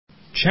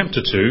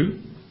chapter 2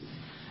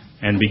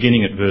 and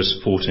beginning at verse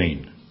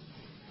 14.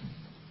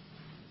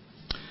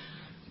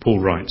 Paul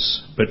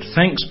writes, "But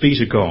thanks be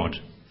to God,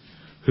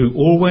 who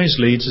always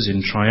leads us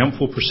in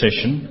triumphal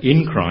procession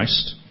in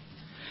Christ,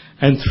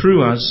 and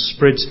through us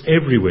spreads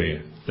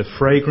everywhere the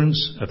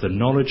fragrance of the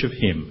knowledge of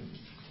him.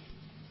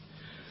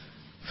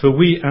 For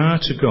we are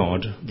to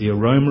God the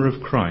aroma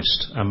of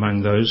Christ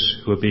among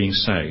those who are being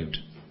saved,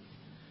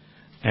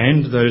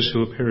 and those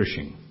who are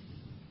perishing.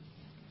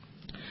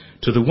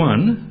 To the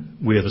one,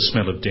 we are the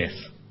smell of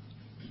death.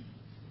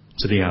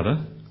 To the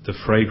other, the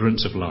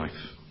fragrance of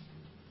life.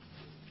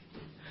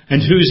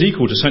 And who is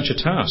equal to such a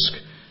task?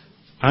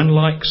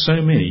 Unlike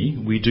so many,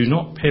 we do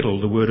not peddle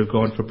the word of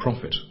God for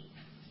profit.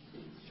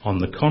 On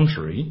the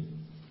contrary,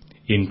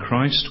 in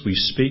Christ we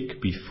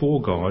speak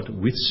before God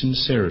with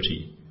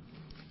sincerity,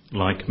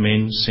 like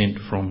men sent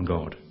from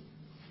God.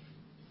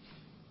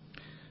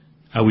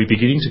 Are we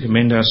beginning to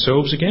commend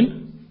ourselves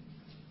again?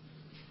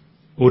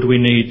 Or do we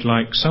need,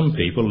 like some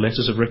people,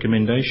 letters of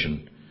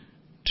recommendation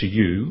to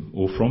you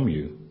or from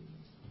you?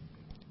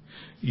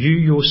 You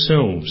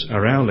yourselves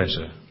are our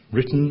letter,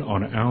 written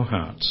on our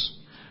hearts,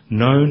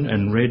 known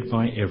and read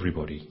by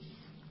everybody.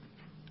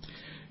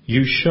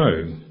 You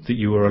show that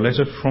you are a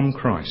letter from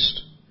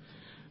Christ,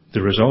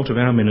 the result of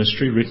our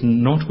ministry,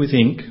 written not with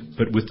ink,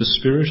 but with the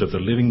Spirit of the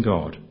living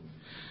God,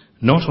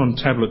 not on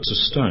tablets of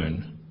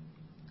stone,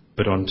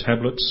 but on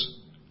tablets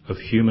of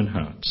human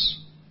hearts."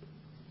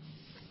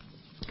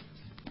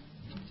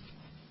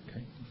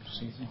 Okay,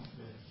 see you.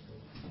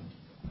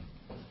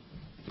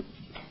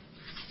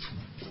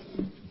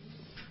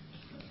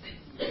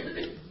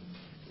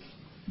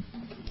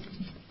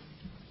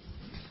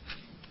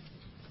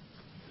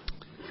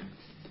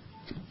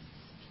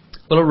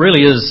 Well, it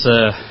really is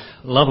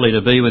lovely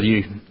to be with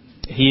you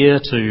here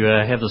to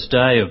have this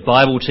day of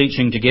Bible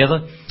teaching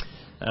together.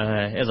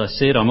 As I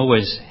said, I'm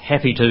always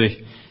happy to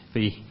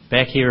be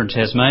back here in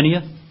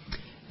Tasmania,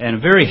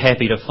 and very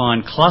happy to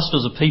find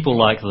clusters of people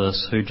like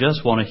this who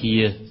just want to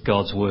hear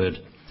God's Word.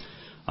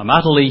 I'm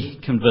utterly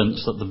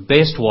convinced that the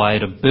best way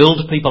to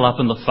build people up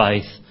in the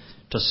faith,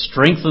 to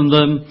strengthen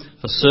them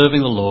for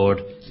serving the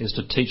Lord, is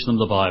to teach them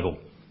the Bible.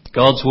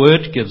 God's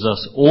Word gives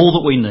us all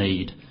that we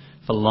need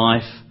for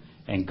life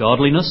and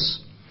godliness.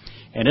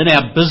 And in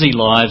our busy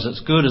lives, it's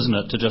good, isn't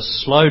it, to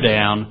just slow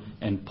down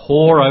and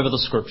pore over the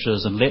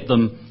Scriptures and let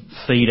them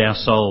feed our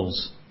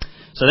souls.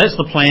 So that's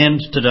the plan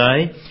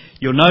today.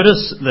 You'll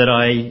notice that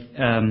I,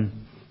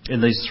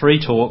 in these three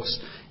talks,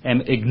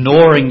 am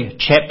ignoring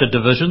chapter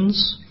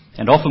divisions.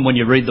 And often when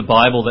you read the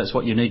Bible, that's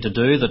what you need to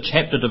do. The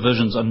chapter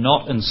divisions are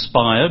not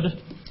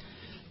inspired.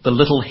 The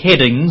little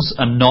headings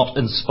are not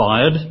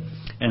inspired.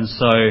 And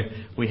so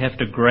we have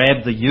to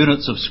grab the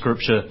units of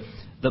Scripture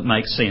that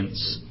make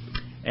sense.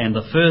 And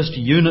the first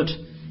unit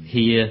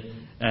here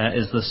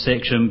is this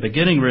section,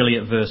 beginning really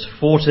at verse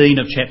 14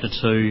 of chapter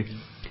 2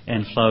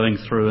 and flowing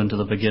through into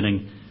the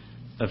beginning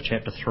of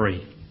chapter 3.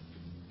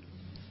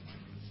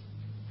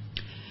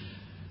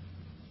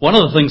 One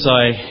of the things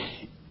I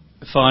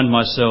find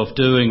myself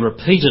doing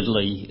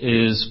repeatedly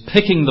is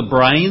picking the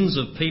brains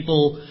of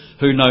people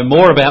who know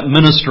more about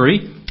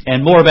ministry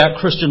and more about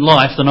Christian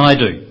life than I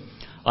do.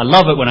 I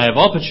love it when I have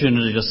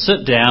opportunity to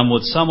sit down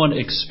with someone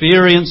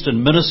experienced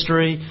in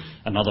ministry,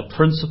 another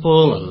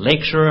principal, a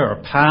lecturer,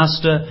 a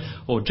pastor,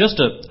 or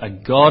just a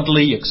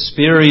godly,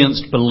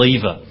 experienced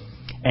believer,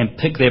 and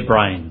pick their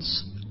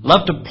brains.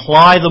 Love to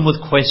ply them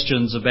with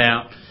questions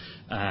about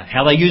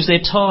how they use their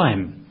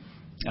time,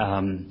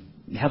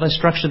 how they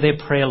structure their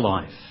prayer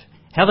life,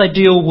 how they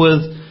deal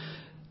with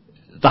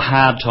the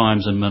hard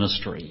times in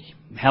ministry,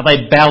 how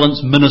they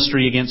balance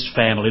ministry against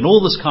family, and all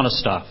this kind of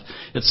stuff.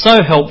 It's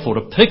so helpful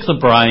to pick the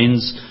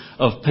brains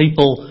of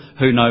people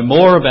who know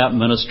more about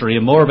ministry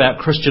and more about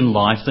Christian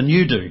life than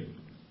you do.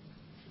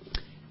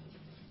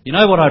 You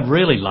know what I'd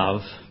really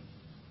love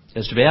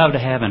is to be able to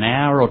have an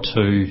hour or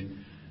two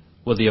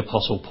with the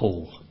Apostle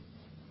Paul.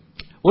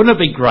 Wouldn't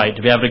it be great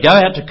to be able to go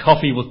out to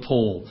coffee with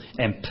Paul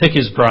and pick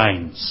his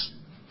brains?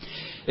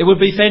 It would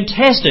be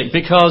fantastic,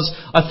 because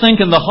I think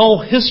in the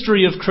whole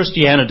history of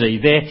Christianity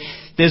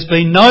there's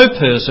been no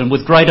person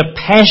with greater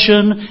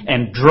passion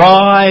and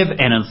drive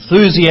and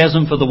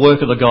enthusiasm for the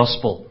work of the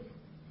gospel.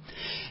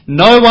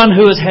 No one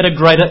who has had a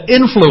greater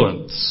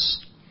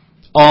influence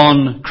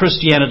on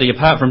Christianity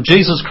apart from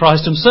Jesus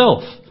Christ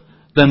himself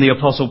than the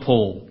Apostle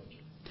Paul.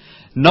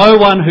 No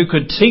one who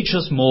could teach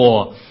us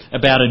more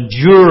about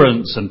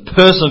endurance and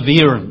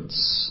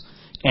perseverance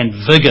and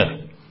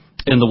vigour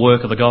in the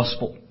work of the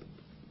gospel.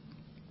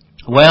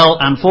 Well,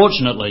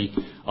 unfortunately,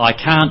 I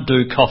can't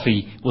do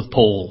coffee with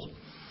Paul.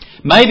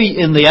 Maybe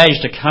in the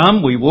age to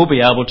come we will be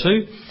able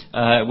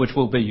to, which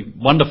will be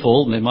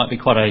wonderful. There might be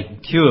quite a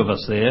queue of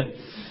us there,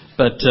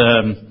 but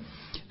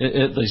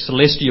the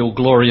celestial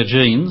Gloria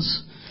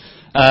Jeans.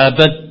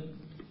 But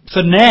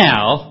for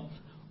now,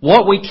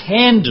 what we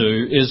can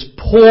do is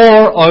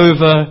pore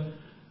over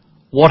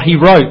what he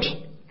wrote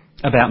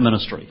about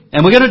ministry.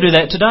 And we're going to do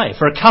that today.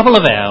 For a couple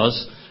of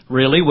hours,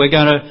 really, we're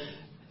going to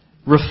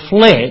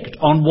reflect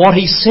on what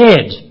he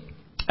said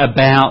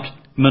about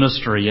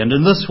ministry, and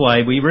in this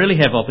way we really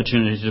have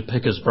opportunity to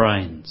pick his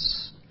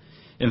brains.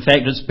 In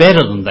fact, it's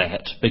better than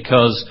that,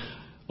 because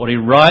what he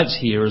writes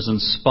here is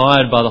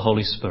inspired by the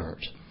Holy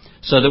Spirit,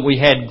 so that we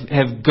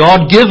have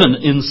God-given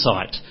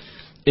insight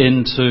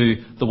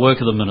into the work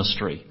of the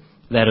ministry,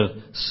 that of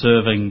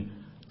serving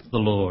the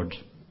Lord.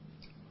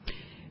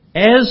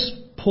 As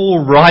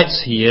Paul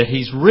writes here,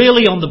 he's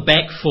really on the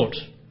back foot.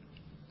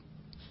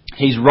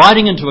 He's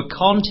writing into a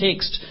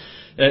context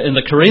in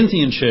the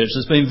Corinthian church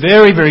that's been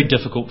very, very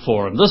difficult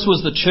for him. This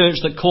was the church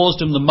that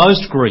caused him the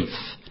most grief.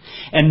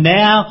 And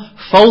now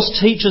false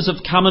teachers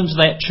have come into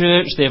that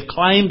church. They've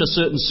claimed a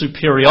certain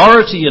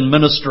superiority in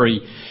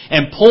ministry.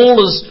 And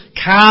Paul is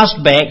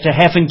cast back to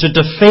having to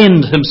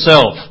defend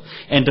himself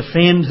and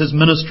defend his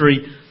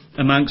ministry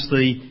amongst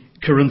the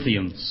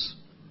Corinthians.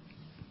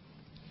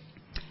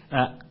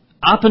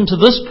 Up until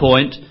this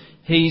point,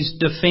 he's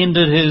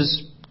defended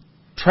his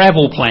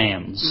travel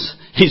plans.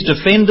 He's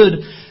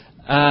defended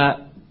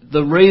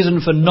the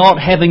reason for not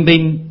having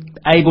been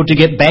able to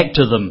get back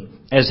to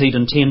them as he'd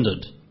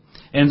intended.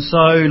 And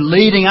so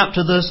leading up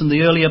to this, in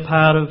the earlier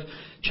part of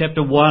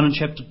chapter 1 and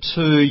chapter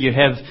 2, you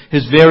have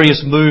his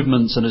various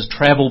movements and his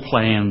travel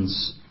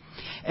plans.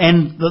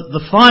 And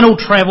the final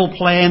travel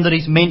plan that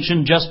he's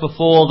mentioned just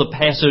before the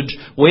passage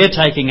we're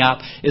taking up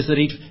is that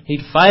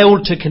he'd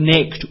failed to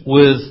connect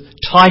with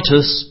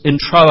Titus in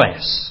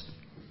Troas.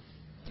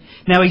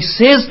 Now he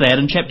says that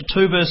in chapter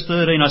 2 verse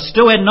 13, I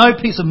still had no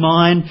peace of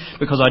mind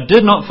because I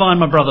did not find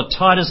my brother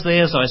Titus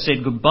there, so I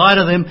said goodbye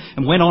to them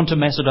and went on to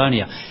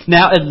Macedonia.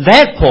 Now at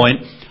that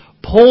point,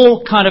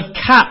 Paul kind of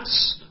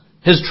cuts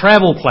his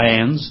travel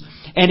plans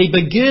and he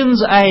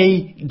begins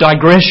a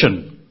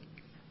digression.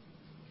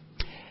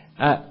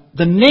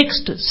 The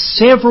next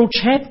several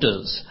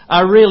chapters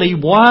are really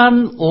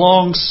one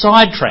long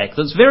sidetrack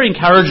that's very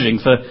encouraging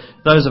for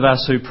those of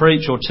us who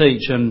preach or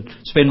teach and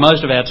spend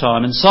most of our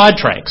time in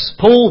sidetracks.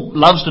 Paul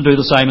loves to do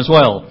the same as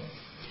well.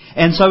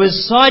 And so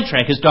his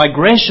sidetrack, his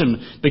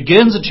digression,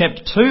 begins at chapter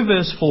 2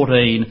 verse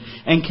 14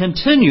 and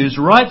continues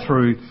right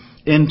through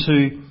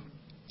into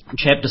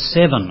chapter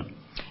 7.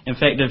 In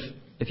fact,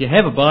 if you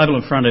have a Bible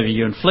in front of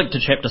you and flick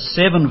to chapter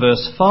 7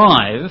 verse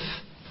 5,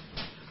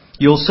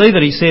 you'll see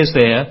that he says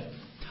there,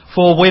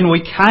 for when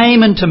we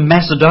came into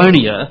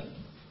Macedonia,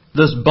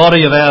 this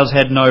body of ours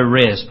had no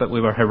rest, but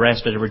we were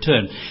harassed at every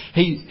turn.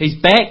 He's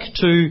back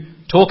to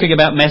talking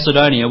about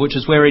Macedonia, which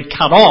is where he'd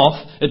cut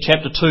off at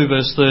chapter 2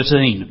 verse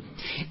 13.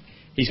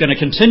 He's going to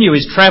continue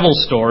his travel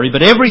story,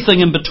 but everything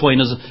in between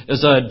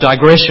is a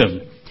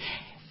digression.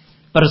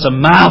 But it's a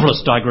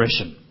marvellous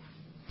digression.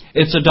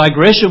 It's a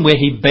digression where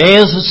he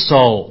bares his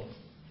soul,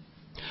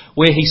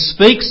 where he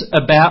speaks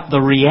about the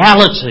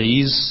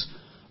realities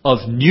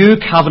of new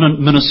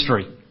covenant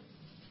ministry.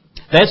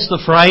 That's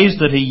the phrase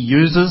that he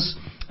uses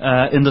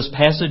in this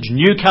passage,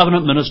 new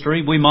covenant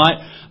ministry. We might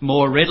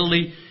more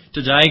readily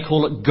today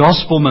call it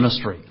gospel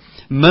ministry.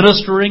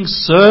 Ministering,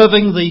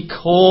 serving the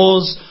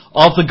cause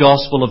of the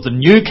gospel, of the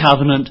new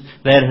covenant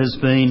that has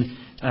been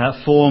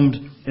formed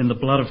in the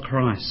blood of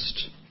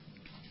Christ.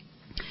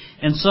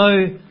 And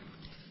so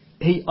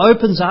he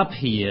opens up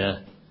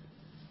here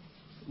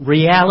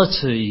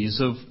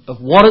realities of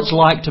what it's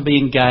like to be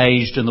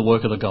engaged in the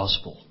work of the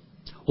gospel,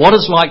 what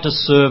it's like to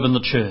serve in the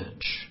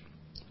church,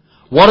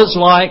 what it's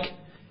like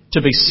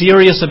to be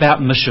serious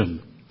about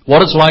mission,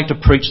 what it's like to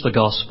preach the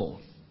gospel.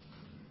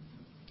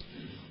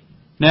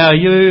 Now,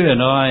 you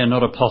and I are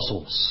not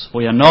apostles.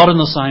 We are not in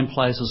the same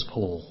place as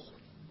Paul.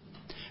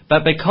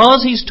 But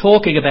because he's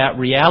talking about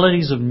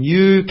realities of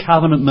new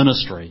covenant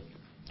ministry,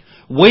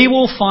 we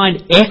will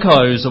find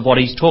echoes of what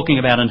he's talking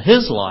about in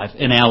his life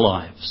in our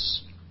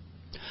lives.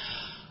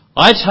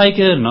 I take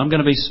it, and I'm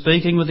going to be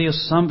speaking with the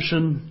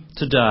assumption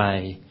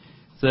today,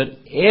 that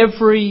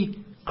every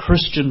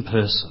Christian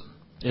person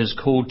is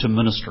called to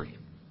ministry.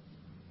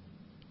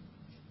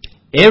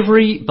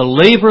 Every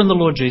believer in the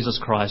Lord Jesus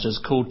Christ is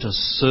called to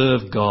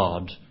serve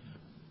God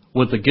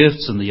with the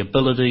gifts and the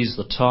abilities,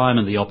 the time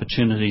and the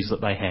opportunities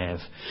that they have.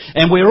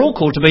 And we're all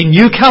called to be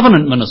new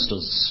covenant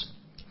ministers.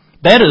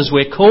 That is,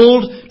 we're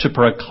called to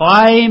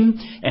proclaim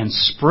and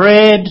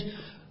spread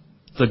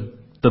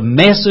the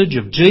message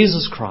of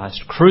Jesus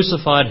Christ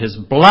crucified, his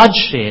blood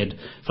shed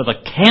for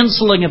the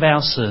cancelling of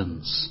our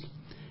sins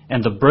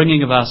and the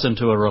bringing of us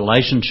into a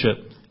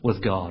relationship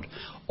with God.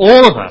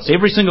 All of us,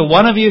 every single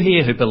one of you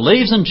here who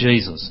believes in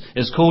Jesus,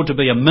 is called to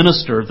be a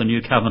minister of the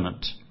new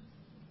covenant.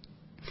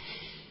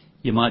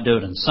 You might do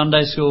it in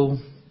Sunday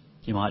school.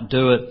 You might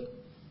do it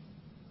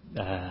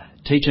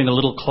teaching a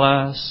little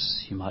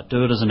class. You might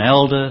do it as an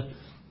elder.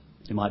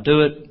 You might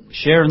do it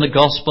sharing the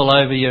gospel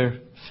over your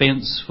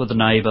fence with a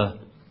neighbour.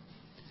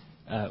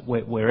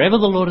 Wherever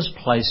the Lord has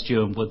placed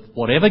you and with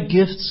whatever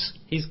gifts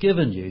he's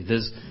given you,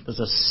 there's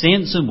a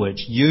sense in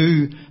which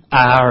you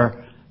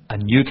are a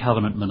new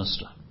covenant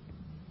minister.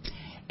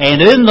 And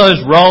in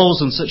those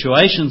roles and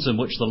situations in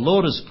which the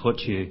Lord has put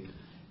you,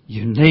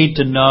 you need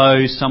to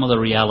know some of the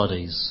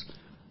realities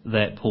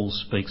that Paul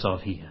speaks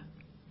of here.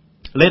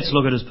 Let's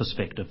look at his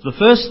perspective. The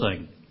first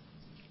thing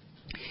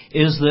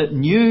is that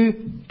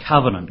new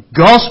covenant,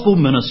 gospel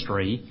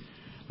ministry,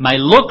 may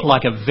look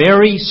like a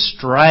very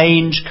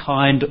strange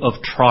kind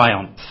of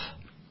triumph.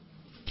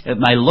 It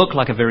may look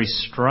like a very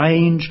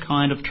strange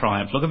kind of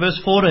triumph. Look at verse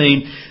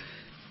 14.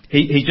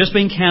 He's just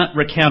been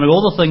recounting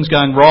all the things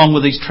going wrong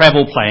with these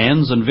travel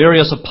plans and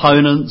various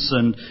opponents,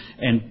 and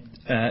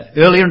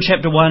earlier in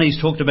chapter 1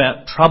 he's talked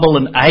about trouble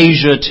in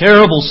Asia,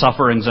 terrible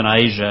sufferings in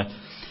Asia.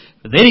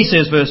 But then he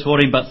says, verse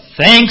 14, but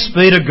thanks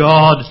be to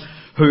God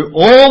who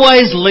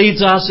always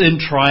leads us in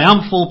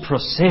triumphal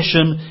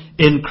procession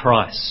in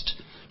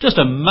Christ. Just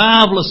a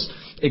marvellous,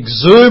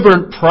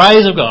 exuberant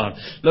praise of God.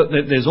 Look,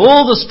 there's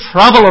all this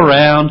trouble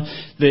around,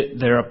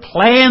 there are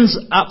plans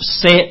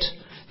upset,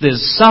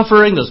 there's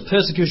suffering, there's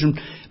persecution,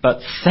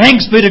 but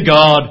thanks be to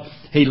God,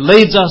 He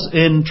leads us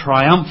in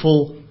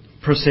triumphal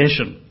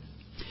procession.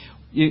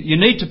 You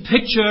need to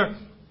picture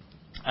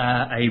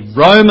a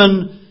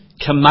Roman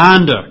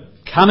commander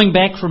coming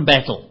back from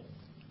battle,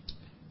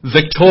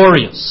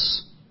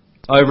 victorious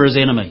over his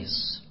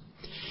enemies.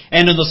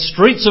 And in the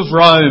streets of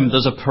Rome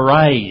there's a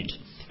parade,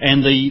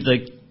 and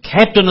the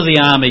captain of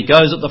the army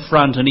goes at the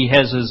front, and he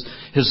has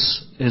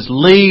his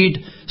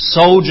lead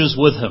soldiers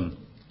with him.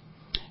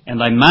 And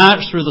they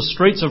march through the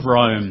streets of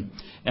Rome,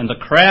 and the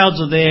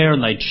crowds are there,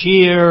 and they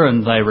cheer,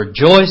 and they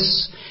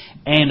rejoice.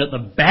 And at the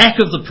back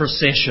of the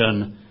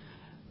procession,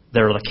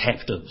 there are the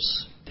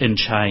captives in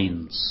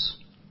chains,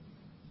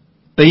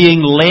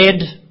 being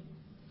led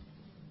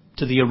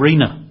to the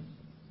arena,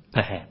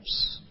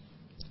 perhaps,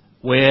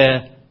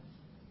 where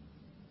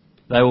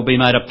they will be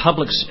made a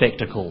public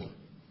spectacle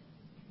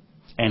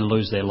and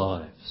lose their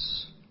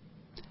lives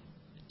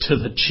to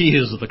the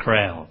cheers of the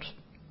crowd.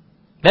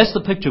 That's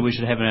the picture we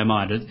should have in our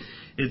mind.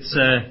 It's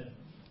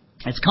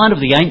kind of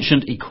the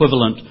ancient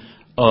equivalent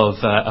of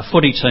a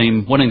footy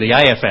team winning the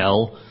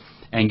AFL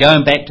and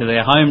going back to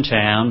their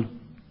hometown,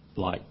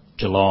 like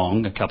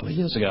Geelong a couple of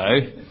years ago.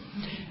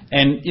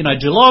 And,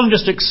 Geelong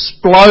just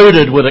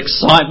exploded with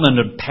excitement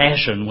and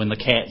passion when the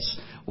Cats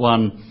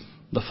won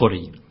the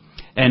footy.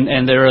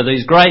 And there are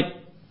these great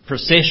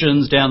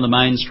processions down the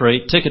main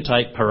street, ticker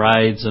tape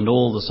parades and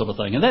all this sort of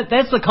thing. And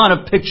that's the kind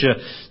of picture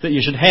that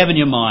you should have in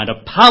your mind,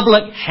 a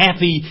public,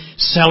 happy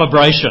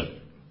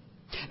celebration.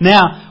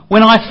 Now,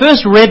 when I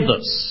first read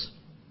this,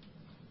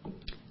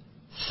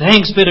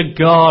 thanks be to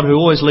God who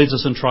always leads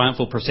us in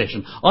triumphal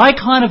procession, I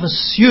kind of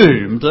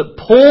assumed that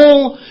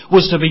Paul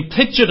was to be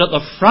pictured at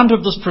the front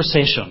of this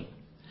procession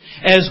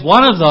as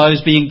one of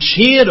those being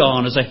cheered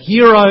on as a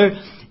hero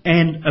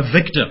and a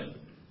victor.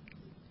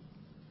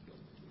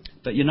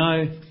 But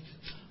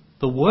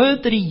the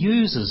word that he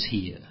uses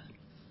here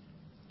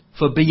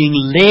for being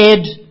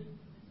led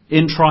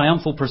in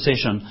triumphal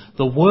procession,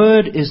 the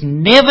word is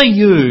never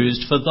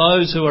used for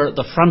those who are at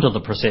the front of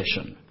the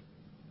procession.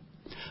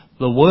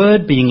 The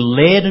word being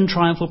led in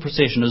triumphal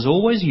procession is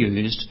always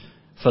used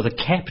for the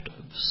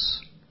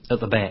captives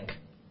at the back.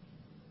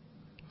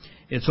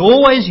 It's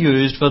always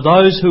used for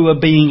those who are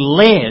being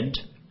led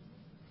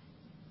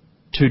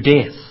to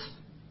death.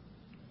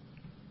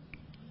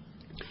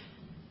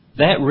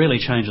 That really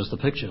changes the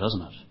picture,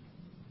 doesn't it?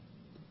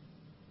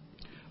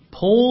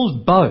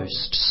 Paul's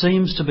boast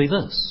seems to be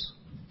this: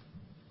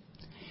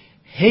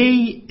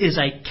 he is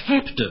a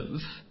captive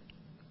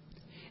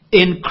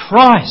in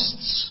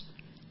Christ's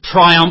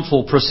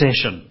triumphal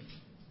procession.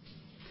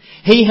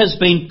 He has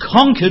been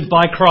conquered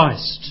by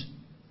Christ,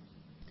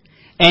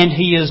 and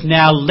he is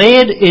now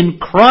led in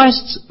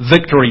Christ's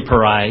victory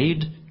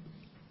parade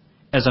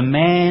as a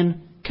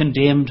man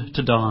condemned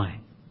to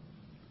die.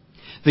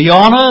 The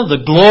honour,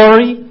 the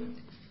glory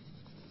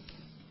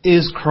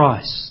is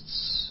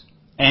Christ's,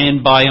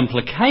 and by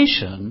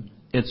implication,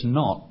 it's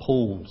not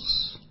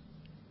Paul's.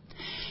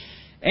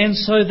 And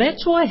so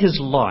that's why his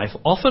life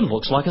often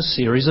looks like a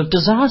series of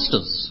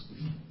disasters.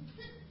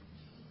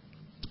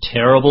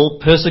 Terrible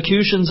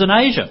persecutions in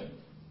Asia.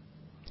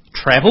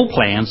 Travel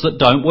plans that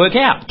don't work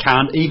out,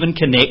 can't even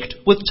connect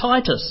with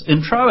Titus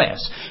in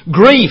Troas.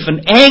 Grief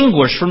and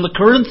anguish from the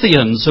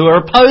Corinthians who are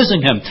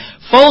opposing him.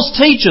 False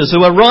teachers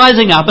who are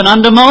rising up and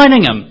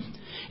undermining him.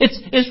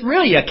 It's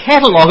really a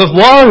catalogue of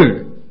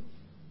woe.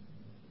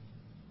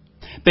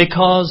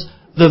 Because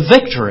the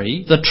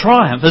victory, the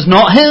triumph, is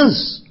not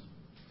his.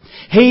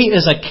 He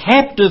is a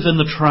captive in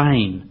the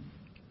train.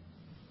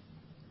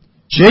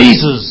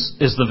 Jesus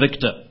is the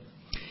victor.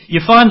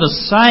 You find the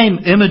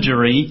same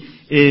imagery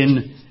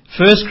in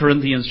 1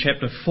 Corinthians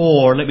chapter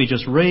 4. Let me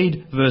just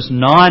read verse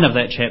 9 of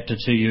that chapter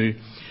to you.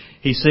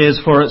 He says,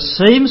 "For it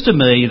seems to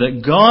me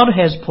that God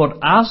has put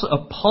us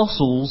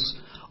apostles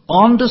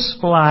on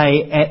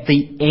display at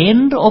the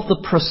end of the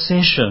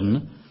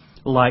procession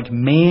like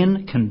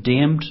men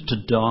condemned to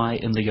die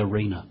in the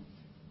arena."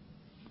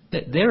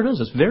 There it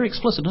is. It's very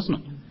explicit, isn't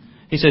it?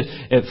 He says,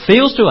 it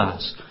feels to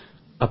us,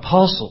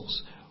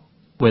 apostles,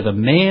 we're the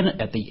men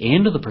at the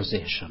end of the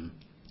procession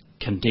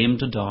condemned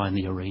to die in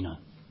the arena.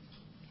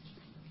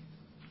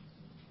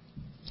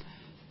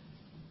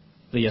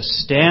 The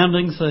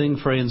astounding thing,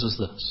 friends, is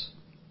this: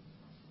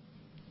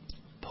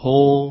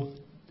 Paul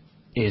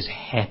is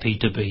happy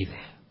to be there.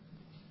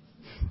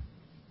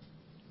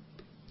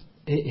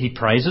 He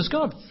praises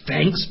God.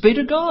 Thanks be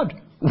to God.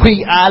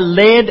 We are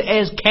led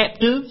as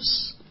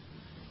captives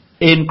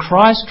in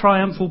Christ's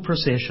triumphal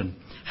procession.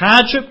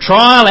 Hardship,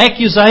 trial,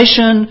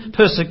 accusation,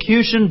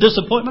 persecution,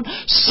 disappointment.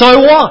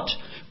 So what?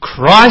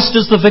 Christ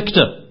is the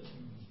victor.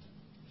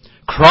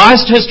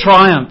 Christ has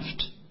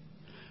triumphed.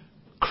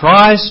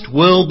 Christ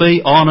will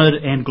be honoured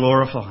and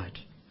glorified.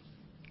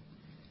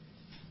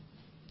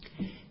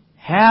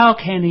 How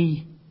can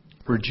he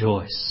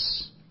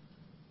rejoice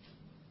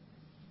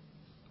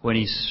when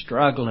he's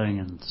struggling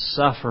and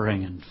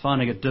suffering and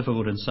finding it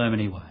difficult in so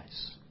many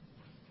ways?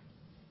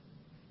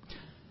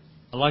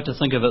 I like to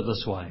think of it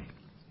this way.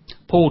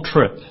 Paul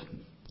Tripp,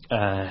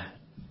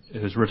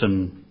 who's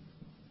written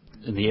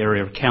in the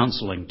area of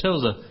counselling,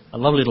 tells a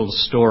lovely little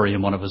story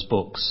in one of his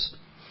books.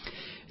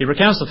 He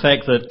recounts the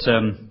fact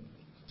that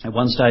at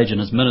one stage in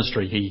his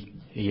ministry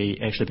he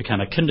actually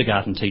became a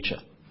kindergarten teacher.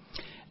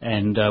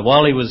 And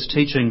while he was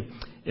teaching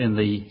in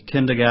the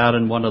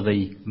kindergarten, one of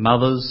the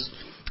mothers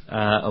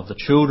of the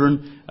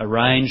children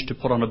arranged to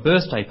put on a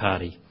birthday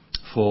party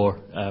for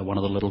one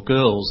of the little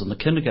girls in the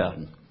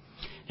kindergarten.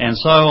 And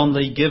so on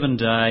the given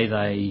day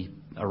they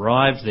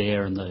arrived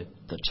there, and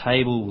the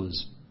table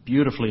was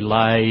beautifully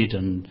laid,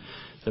 and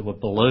there were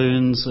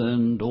balloons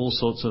and all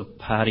sorts of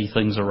party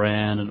things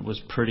around, and it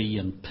was pretty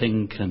and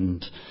pink,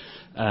 and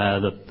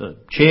the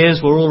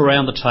chairs were all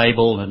around the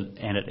table, and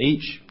at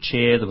each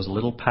chair there was a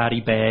little party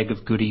bag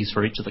of goodies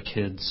for each of the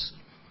kids,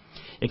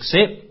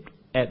 except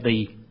at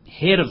the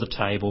head of the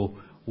table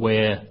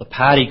where the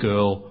party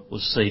girl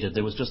was seated.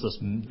 There was just this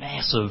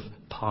massive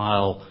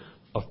pile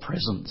of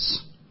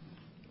presents.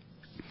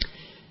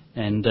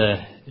 And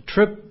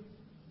Tripp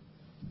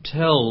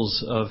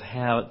tells of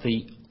how at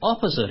the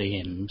opposite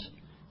end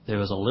there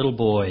was a little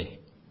boy,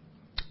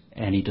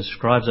 and he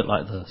describes it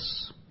like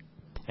this.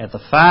 At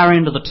the far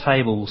end of the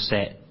table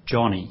sat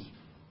Johnny.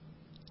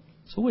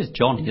 It's always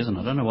Johnny, isn't it?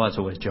 I don't know why it's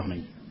always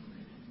Johnny.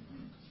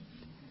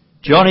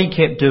 Johnny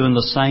kept doing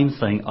the same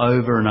thing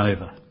over and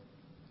over.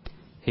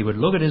 He would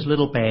look at his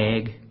little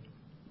bag,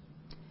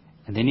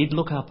 and then he'd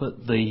look up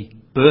at the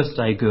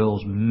birthday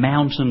girl's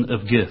mountain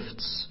of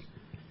gifts,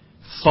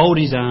 fold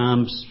his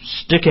arms,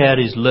 stick out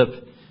his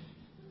lip,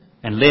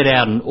 and let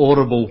out an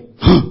audible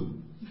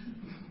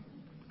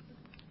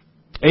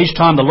Each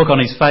time the look on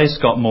his face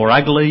got more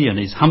ugly and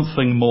his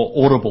humphing more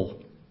audible.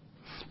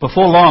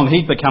 Before long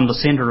he'd become the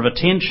centre of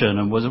attention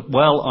and was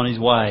well on his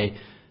way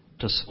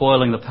to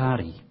spoiling the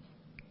party.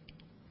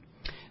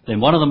 Then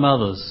one of the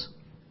mothers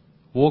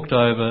walked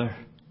over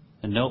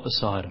and knelt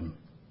beside him.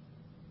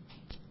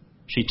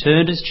 She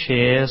turned his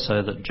chair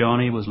so that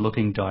Johnny was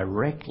looking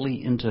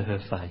directly into her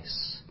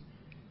face,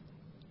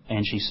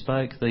 and she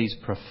spoke these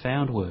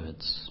profound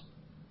words.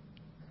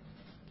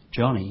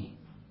 Johnny,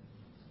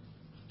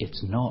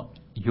 it's not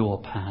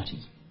your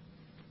party.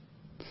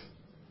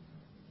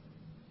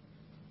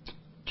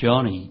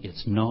 Johnny,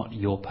 it's not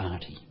your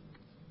party.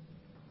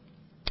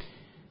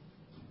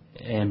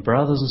 And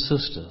brothers and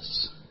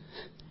sisters,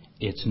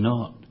 it's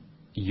not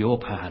your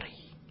party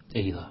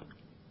either.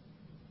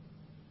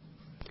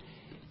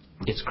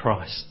 It's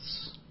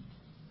Christ's.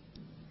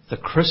 The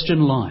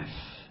Christian life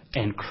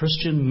and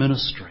Christian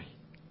ministry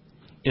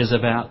is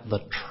about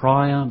the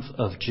triumph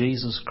of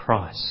Jesus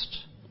Christ.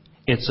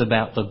 It's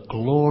about the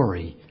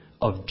glory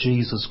of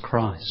Jesus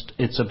Christ.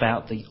 It's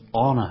about the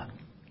honour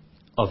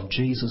of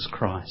Jesus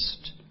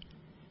Christ.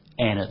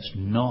 And it's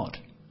not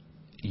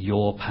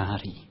your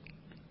party.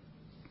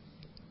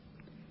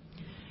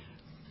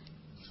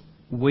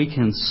 We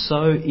can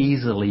so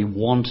easily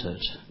want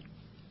it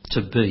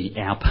to be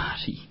our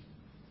party.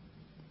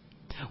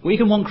 We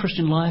can want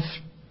Christian life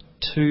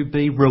to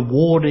be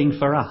rewarding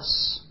for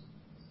us.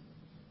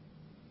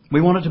 We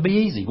want it to be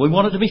easy. We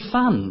want it to be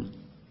fun.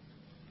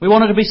 We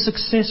want it to be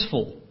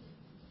successful.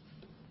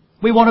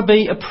 We want to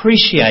be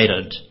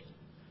appreciated.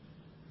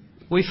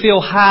 We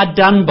feel hard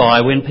done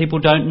by when people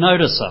don't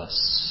notice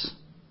us.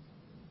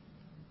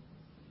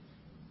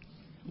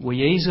 We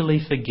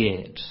easily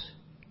forget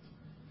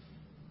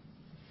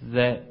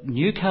that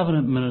New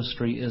Covenant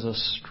ministry is a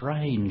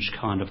strange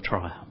kind of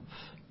triumph.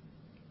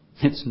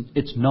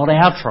 It's not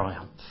our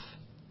triumph.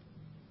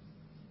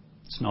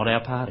 It's not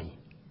our party.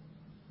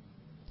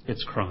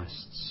 It's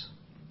Christ's.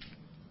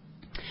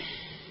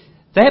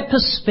 That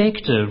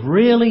perspective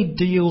really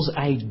deals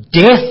a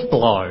death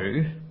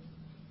blow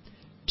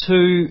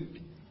to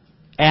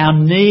our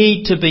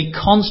need to be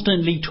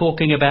constantly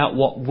talking about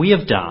what we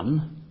have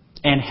done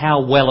and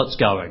how well it's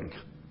going.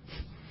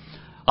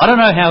 I don't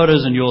know how it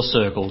is in your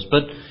circles,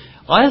 but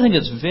I think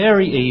it's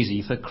very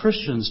easy for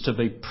Christians to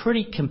be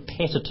pretty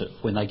competitive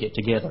when they get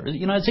together.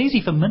 You know, it's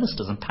easy for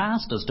ministers and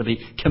pastors to be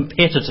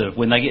competitive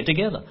when they get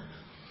together.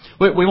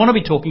 We want to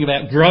be talking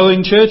about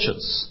growing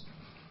churches,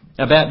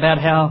 about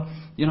how,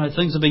 you know,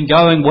 things have been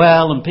going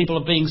well and people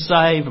are being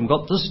saved and we've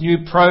got this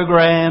new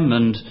program,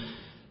 and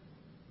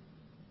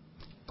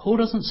Paul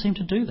doesn't seem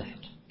to do that.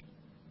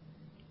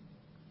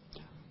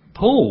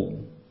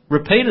 Paul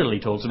repeatedly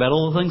talks about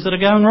all the things that are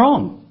going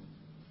wrong.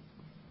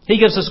 He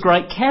gives us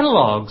great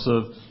catalogues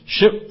of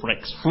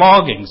shipwrecks,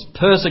 floggings,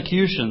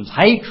 persecutions,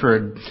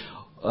 hatred,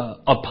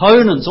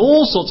 opponents,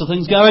 all sorts of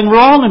things going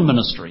wrong in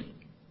ministry.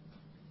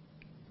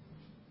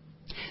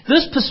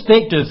 This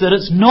perspective that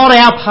it's not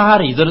our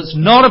party, that it's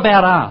not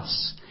about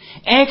us,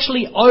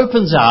 actually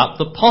opens up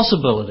the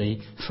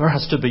possibility for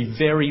us to be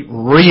very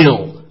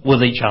real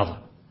with each other,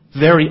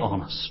 very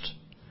honest.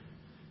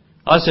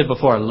 I said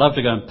before, I love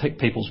to go and pick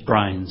people's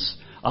brains.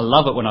 I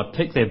love it when I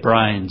pick their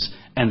brains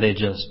and they're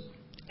just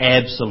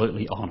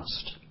absolutely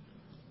honest.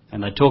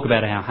 And they talk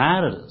about how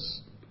hard it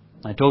is.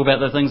 They talk about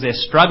the things they're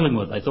struggling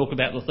with. They talk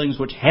about the things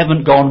which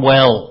haven't gone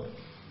well.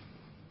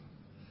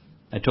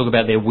 They talk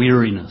about their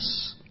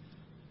weariness.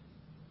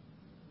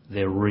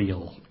 They're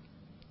real.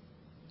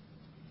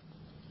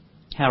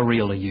 How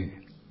real are you?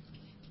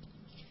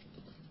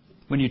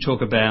 When you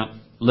talk about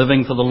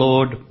living for the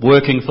Lord,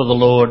 working for the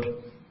Lord,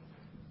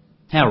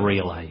 how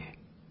real are you?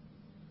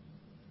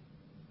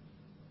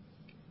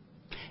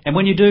 And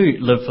when you do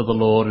live for the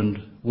Lord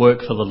and work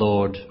for the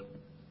Lord,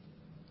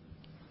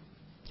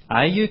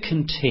 are you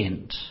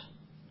content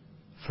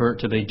for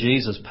it to be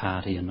Jesus'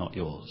 party and not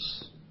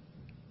yours?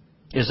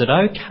 Is it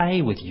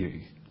okay with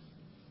you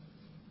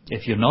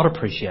if you're not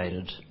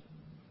appreciated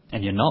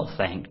and you're not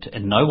thanked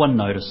and no one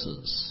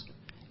notices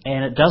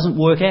and it doesn't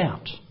work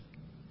out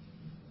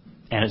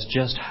and it's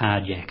just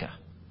hard yakka?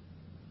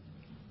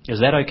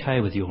 Is that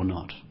okay with you or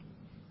not?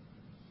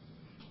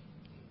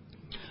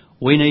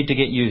 We need to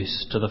get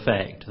used to the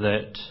fact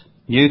that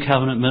New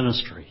Covenant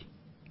ministry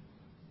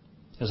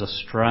is a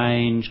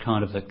strange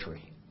kind of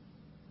victory.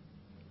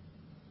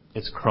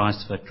 It's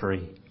Christ's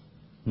victory,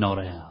 not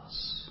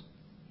ours.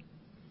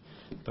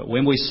 But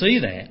when we see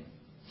that,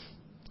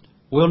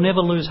 we'll never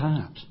lose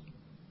heart,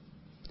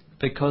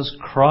 because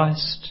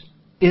Christ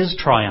is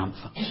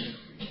triumphant.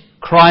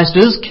 Christ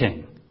is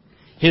King.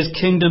 His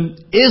kingdom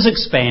is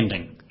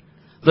expanding.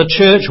 The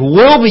church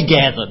will be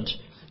gathered.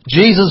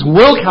 Jesus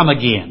will come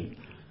again.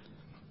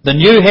 The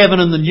new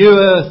heaven and the new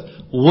earth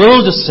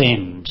will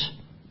descend.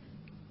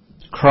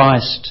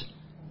 Christ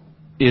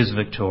is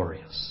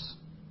victorious.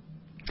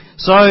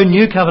 So,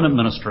 New Covenant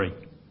ministry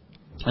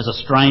is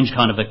a strange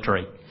kind of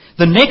victory.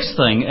 The next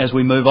thing, as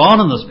we move on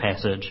in this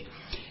passage,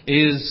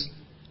 is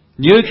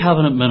New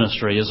Covenant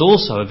ministry is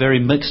also a very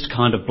mixed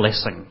kind of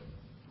blessing.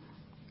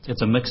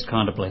 It's a mixed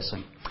kind of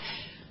blessing.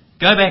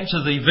 Go back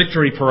to the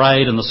victory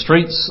parade in the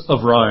streets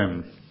of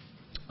Rome.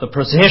 The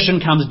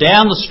procession comes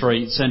down the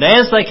streets, and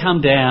as they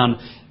come down,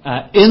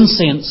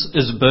 incense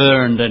is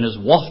burned and is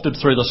wafted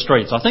through the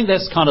streets. I think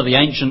that's kind of the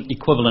ancient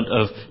equivalent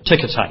of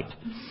ticker tape.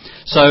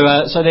 So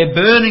they're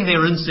burning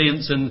their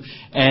incense,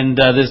 and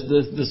there's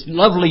this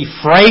lovely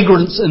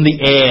fragrance in the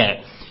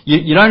air.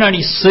 You don't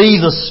only see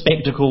the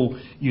spectacle,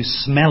 you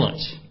smell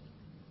it.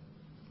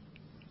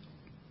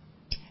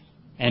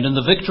 And in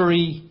the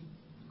victory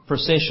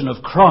procession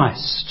of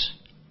Christ,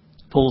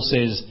 Paul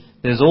says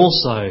there's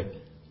also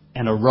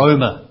an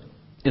aroma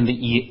in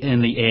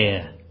the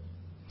air.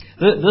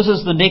 This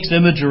is the next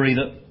imagery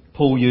that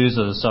Paul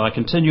uses. So I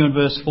continue in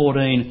verse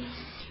 14.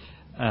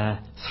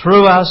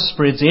 Through us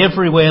spreads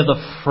everywhere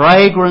the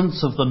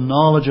fragrance of the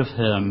knowledge of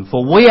Him.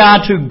 For we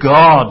are to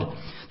God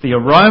the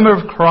aroma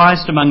of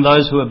Christ among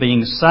those who are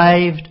being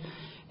saved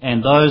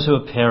and those who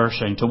are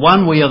perishing. To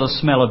one we are the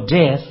smell of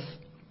death,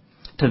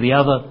 to the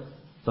other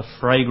the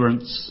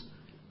fragrance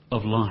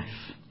of life.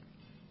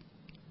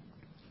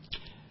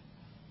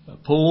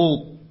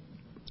 Paul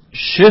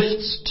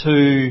shifts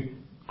to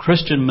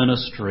Christian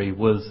ministry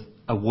with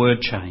a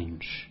word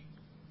change.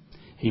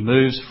 He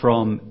moves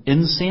from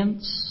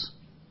incense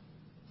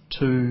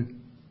to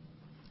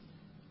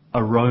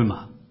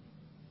aroma,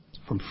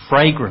 from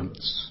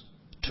fragrance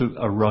to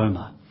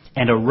aroma.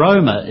 And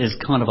aroma is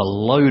kind of a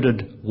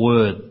loaded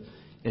word.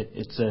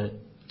 It's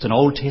an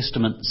Old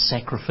Testament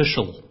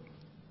sacrificial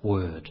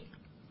word.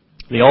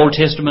 The Old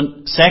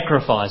Testament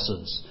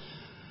sacrifices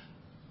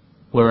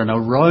were an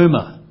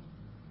aroma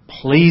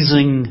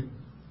pleasing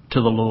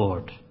to the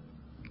Lord.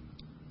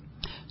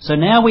 So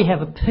now we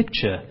have a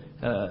picture.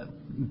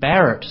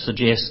 Barrett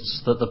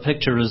suggests that the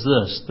picture is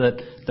this,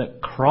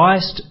 that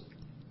Christ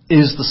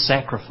is the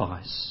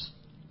sacrifice.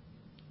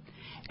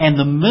 And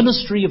the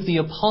ministry of the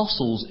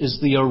apostles is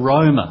the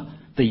aroma,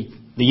 the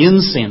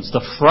incense,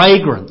 the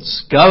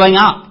fragrance going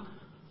up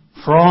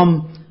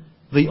from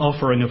the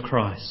offering of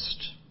Christ.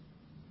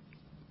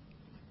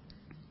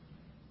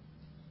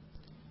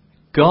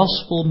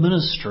 Gospel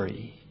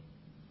ministry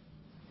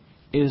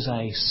is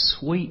a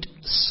sweet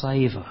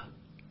savour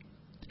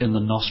in the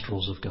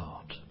nostrils of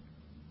God.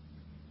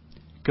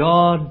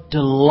 God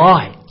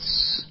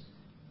delights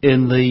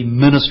in the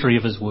ministry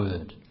of His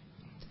Word,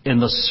 in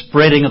the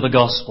spreading of the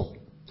gospel.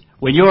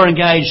 When you're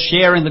engaged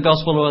sharing the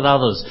gospel with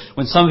others,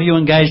 when some of you are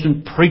engaged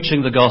in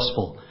preaching the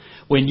gospel,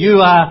 when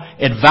you are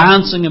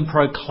advancing and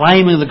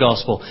proclaiming the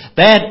gospel,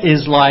 that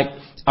is like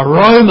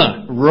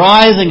aroma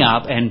rising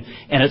up and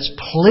it's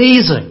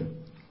pleasing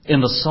in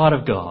the sight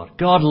of God.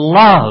 God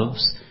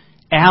loves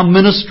our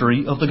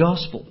ministry of the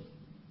gospel.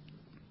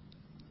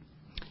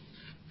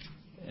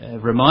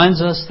 It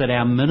reminds us that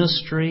our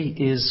ministry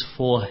is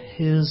for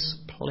His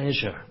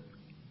pleasure.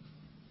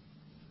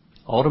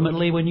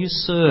 Ultimately, when you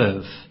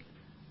serve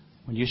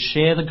when you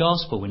share the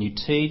gospel, when you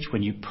teach,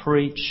 when you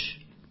preach,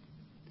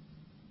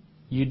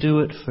 you do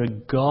it for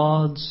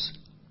God's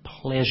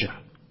pleasure.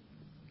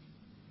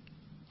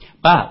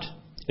 But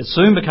it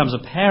soon becomes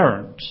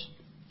apparent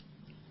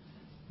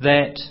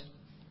that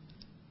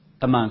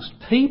amongst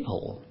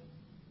people,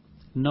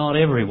 not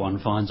everyone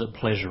finds it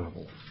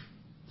pleasurable.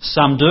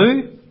 Some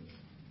do,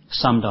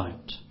 some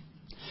don't.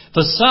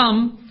 For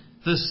some,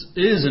 this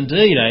is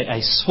indeed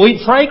a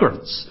sweet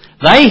fragrance.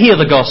 They hear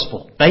the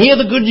gospel, they hear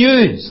the good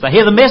news, they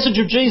hear the message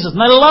of Jesus,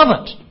 and they love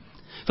it.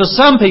 For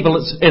some people,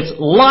 it's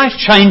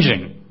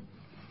life-changing.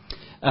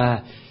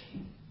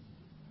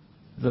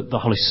 The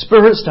Holy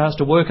Spirit starts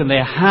to work in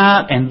their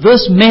heart, and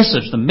this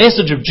message, the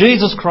message of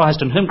Jesus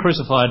Christ and Him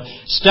crucified,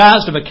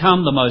 starts to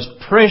become the most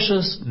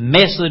precious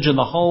message in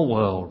the whole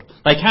world.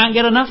 They can't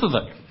get enough of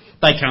it.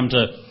 They come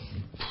to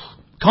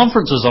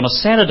conferences on a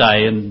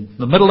Saturday in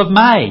the middle of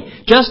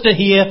May just to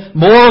hear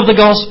more of the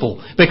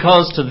gospel,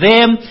 because to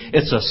them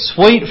it's a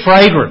sweet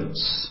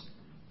fragrance.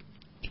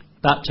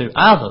 But to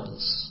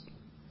others,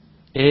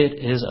 it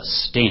is a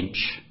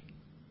stench.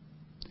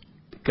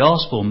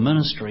 Gospel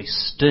ministry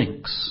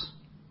stinks.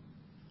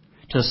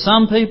 To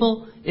some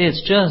people,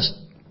 it's just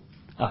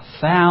a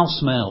foul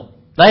smell.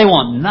 They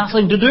want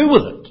nothing to do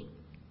with it.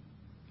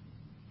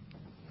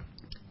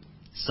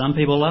 Some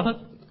people love it.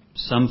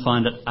 Some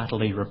find it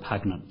utterly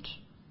repugnant.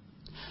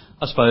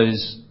 I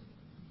suppose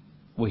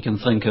we can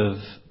think of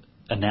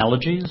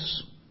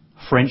analogies.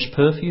 French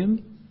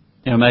perfume.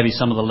 Maybe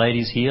some of the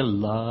ladies here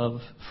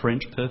love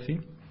French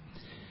perfume.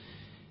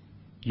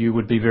 You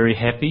would be very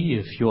happy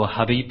if your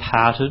hubby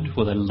parted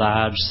with a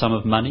large sum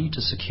of money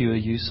to secure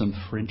you some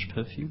French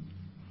perfume.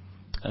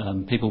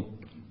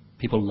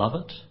 People love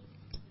it.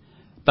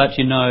 But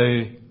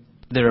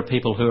there are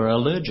people who are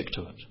allergic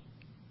to it.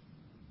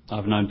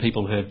 I've known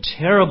people who have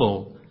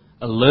terrible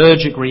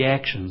allergic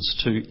reactions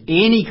to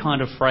any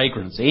kind of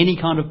fragrance, any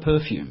kind of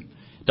perfume.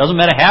 Doesn't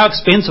matter how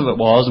expensive it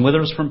was and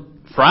whether it's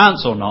from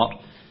France or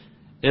not,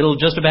 it'll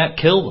just about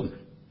kill them.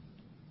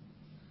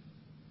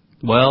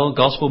 Well,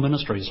 gospel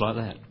ministry is like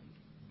that.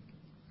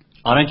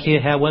 I don't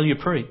care how well you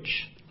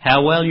preach,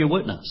 how well you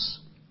witness.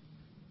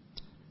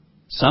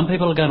 Some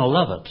people are going to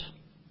love it.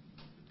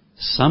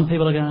 Some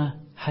people are going to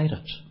hate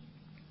it.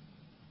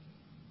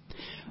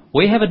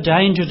 We have a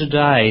danger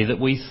today that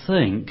we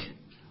think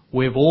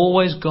we've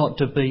always got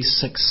to be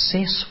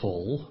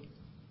successful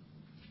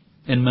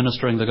in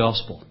ministering the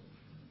gospel.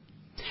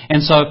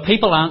 And so if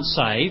people aren't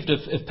saved,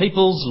 if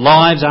people's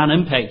lives aren't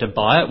impacted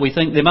by it, we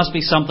think there must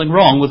be something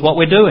wrong with what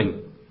we're doing.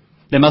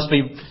 There must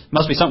be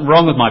something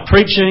wrong with my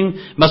preaching,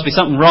 must be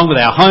something wrong with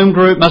our home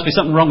group, must be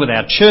something wrong with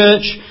our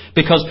church,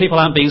 because people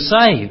aren't being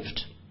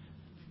saved.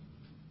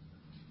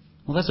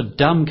 Well, that's a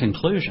dumb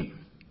conclusion.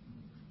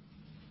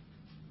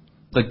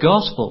 The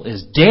gospel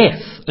is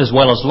death as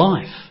well as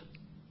life.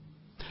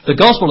 The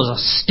gospel is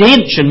a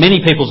stench in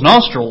many people's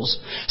nostrils.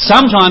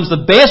 Sometimes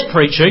the best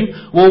preaching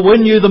will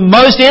win you the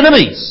most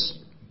enemies.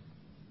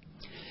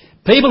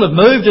 People have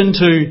moved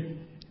into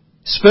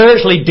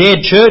spiritually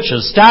dead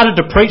churches, started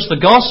to preach the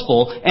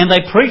gospel, and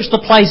they preach the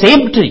place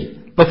empty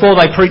before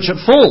they preach it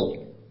full.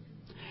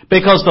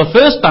 Because the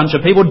first bunch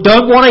of people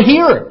don't want to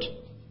hear it.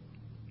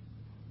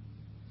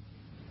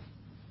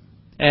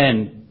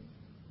 And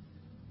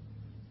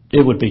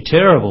it would be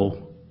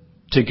terrible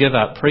to give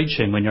up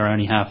preaching when you're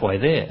only halfway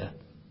there,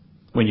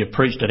 when you've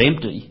preached it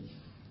empty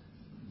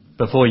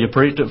before you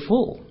preached it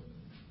full.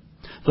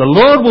 The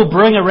Lord will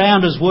bring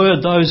around His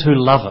word those who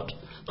love it.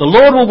 The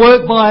Lord will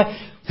work by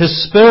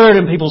His Spirit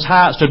in people's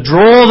hearts to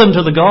draw them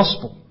to the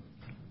gospel.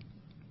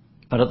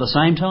 But at the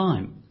same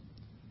time,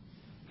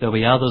 there'll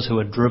be others who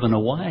are driven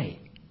away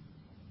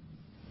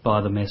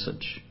by the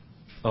message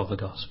of the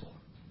gospel.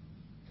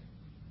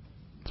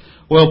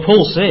 Well,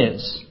 Paul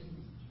says,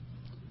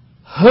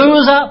 who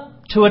is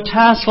up to a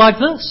task like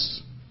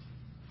this?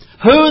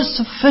 Who is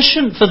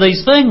sufficient for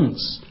these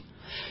things?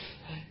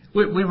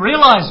 We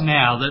realise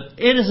now that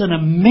it is an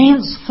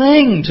immense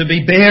thing to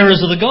be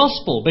bearers of the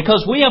gospel,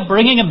 because we are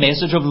bringing a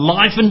message of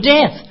life and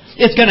death.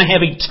 It's going to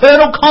have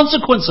eternal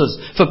consequences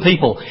for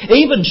people.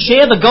 Even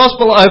share the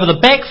gospel over the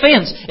back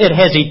fence, it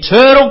has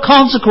eternal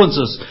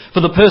consequences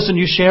for the person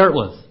you share it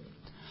with.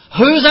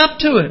 Who's up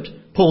to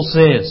it? Paul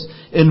says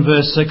in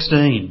verse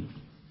 16.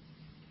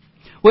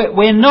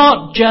 We're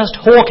not just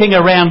hawking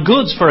around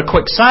goods for a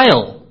quick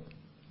sale.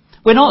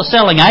 We're not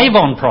selling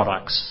Avon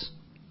products.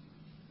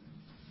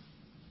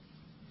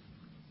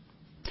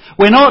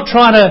 We're not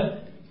trying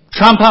to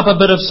trump up a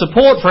bit of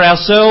support for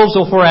ourselves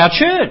or for our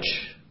church.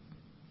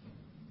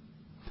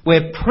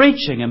 We're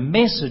preaching a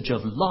message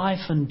of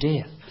life and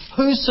death.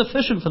 Who's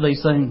sufficient for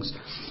these things?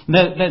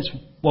 That's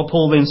what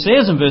Paul then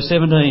says in verse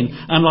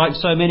 17. Unlike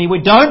so many,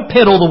 we don't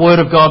peddle the word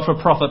of God for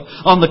profit.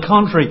 On the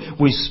contrary,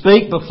 we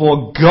speak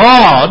before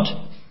God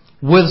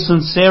with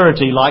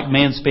sincerity, like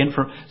man sent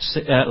from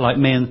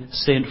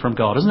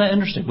God. Isn't that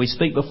interesting? We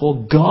speak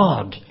before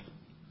God.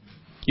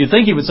 You'd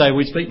think he would say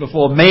we speak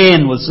before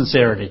man with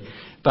sincerity.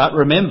 But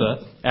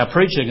remember, our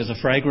preaching is a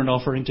fragrant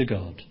offering to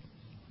God.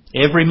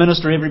 Every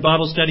ministry, every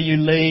Bible study you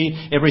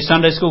lead, every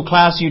Sunday school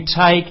class you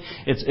take,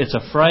 it's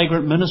a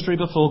fragrant ministry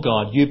before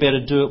God. You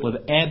better do it with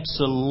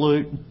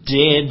absolute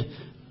dead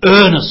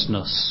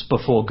earnestness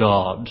before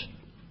God.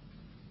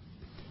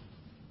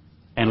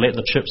 And let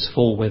the chips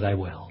fall where they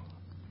will.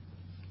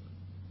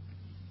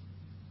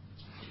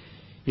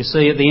 You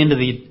see, at the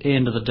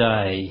end of the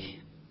day,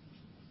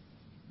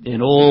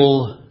 in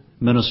all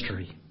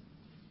ministry,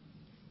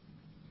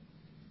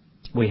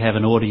 we have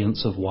an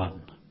audience of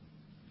one.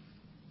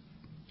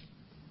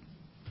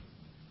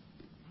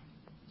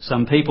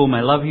 Some people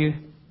may love you,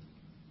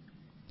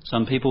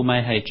 some people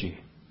may hate you.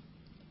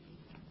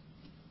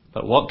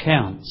 But what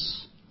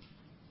counts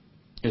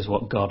is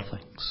what God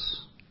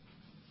thinks.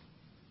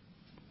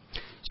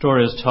 A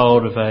story is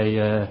told of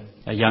a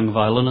young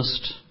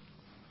violinist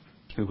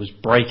who was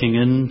breaking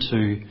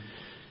into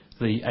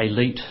the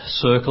elite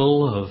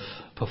circle of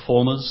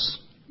performers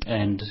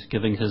and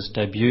giving his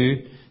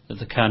debut at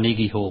the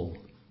Carnegie Hall.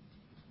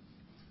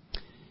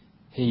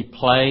 He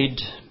played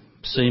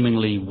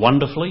seemingly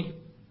wonderfully,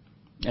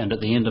 and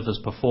at the end of his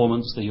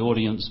performance the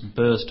audience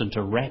burst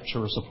into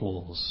rapturous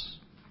applause.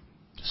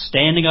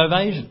 Standing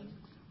ovation.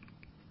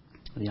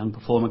 The young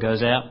performer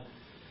goes out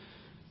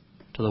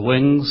to the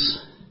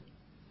wings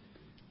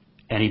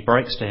and he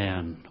breaks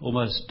down,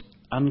 almost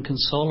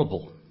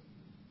unconsolable.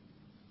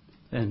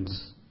 And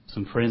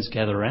some friends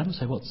gather around and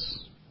say,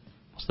 What's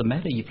the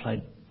matter? You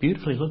played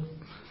beautifully. Look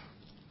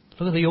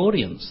at the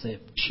audience. They're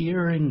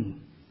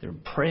cheering. They're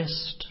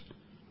impressed.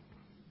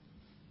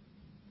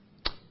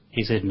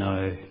 He said,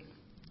 no.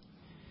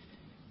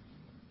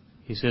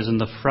 He says, in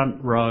the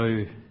front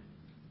row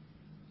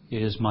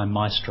is my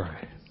maestro,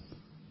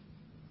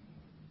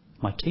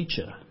 my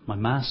teacher, my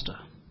master.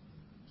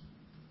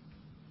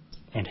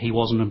 And he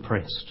wasn't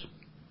impressed.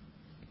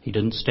 He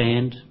didn't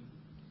stand.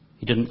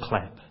 He didn't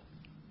clap.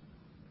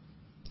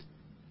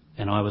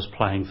 And I was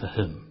playing for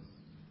him.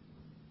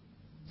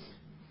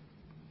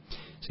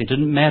 See, it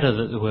didn't matter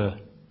that there were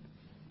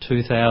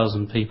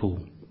 2,000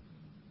 people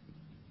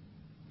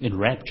in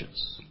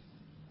raptures.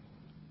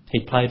 He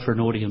played for an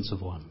audience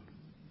of one.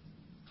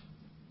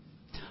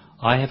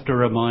 I have to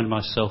remind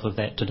myself of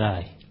that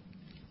today.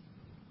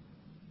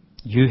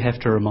 You have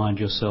to remind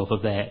yourself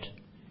of that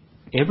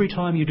every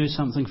time you do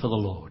something for the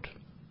Lord.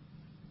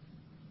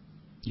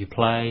 You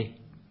play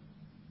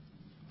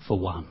for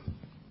one.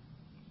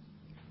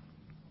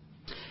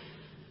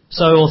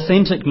 So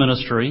authentic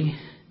ministry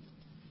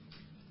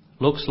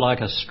looks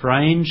like a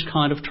strange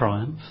kind of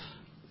triumph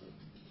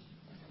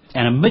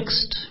and a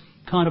mixed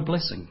kind of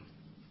blessing.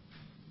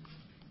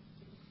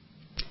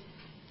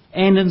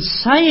 And in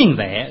saying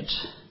that,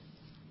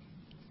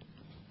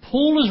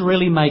 Paul is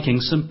really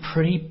making some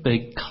pretty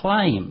big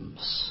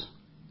claims.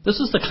 This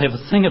is the clever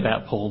thing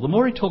about Paul. The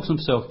more he talks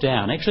himself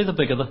down, actually the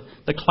bigger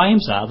the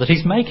claims are that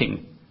he's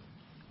making.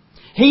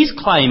 He's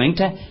claiming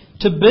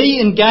to be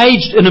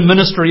engaged in a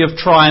ministry of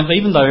triumph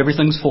even though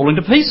everything's falling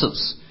to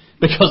pieces,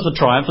 because the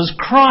triumph is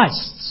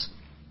Christ's.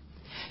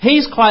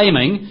 He's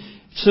claiming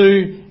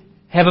to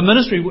have a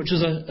ministry which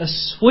is a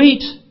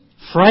sweet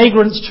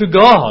fragrance to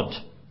God,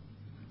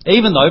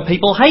 even though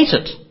people hate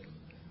it.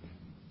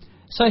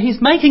 So he's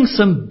making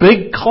some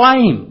big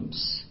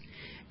claims,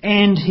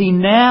 and he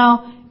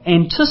now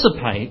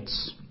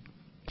anticipates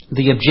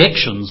the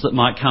objections that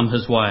might come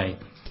his way.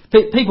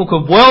 People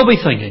could well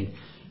be thinking,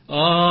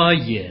 oh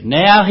yeah,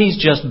 now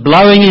he's just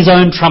blowing his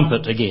own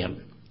trumpet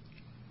again.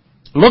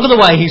 Look at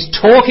the way he's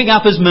talking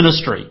up his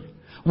ministry.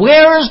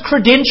 Where are his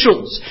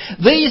credentials?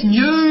 These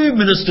new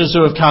ministers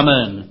who have come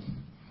in,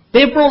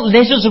 they've brought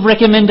letters of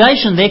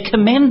recommendation. They're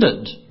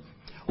commended.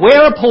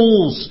 Where are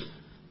Paul's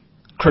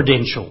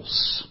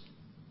credentials?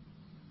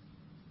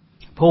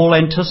 Paul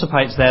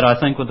anticipates that, I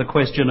think, with the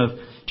question of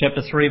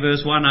chapter 3,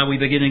 verse 1. Are we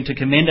beginning to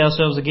commend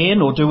ourselves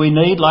again, or do we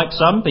need, like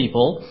some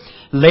people,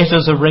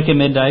 letters of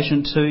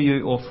recommendation to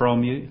you or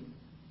from you?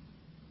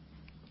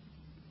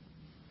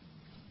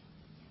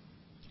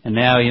 And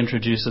now he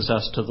introduces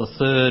us to the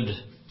third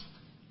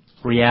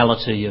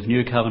reality of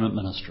New Covenant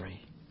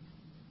ministry.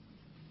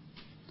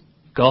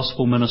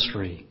 Gospel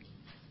ministry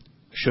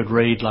should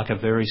read like a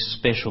very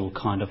special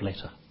kind of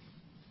letter.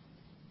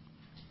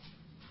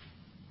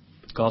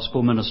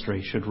 Gospel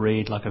ministry should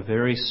read like a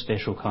very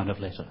special kind of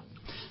letter.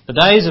 The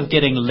days of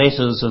getting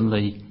letters in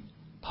the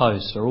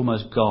post are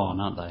almost gone,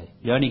 aren't they?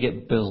 You only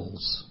get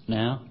bills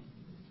now.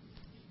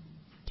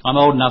 I'm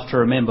old enough to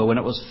remember when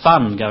it was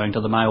fun going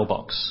to the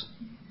mailbox.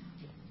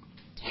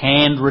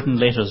 Handwritten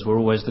letters were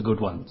always the good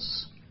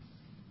ones.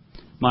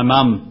 My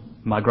mum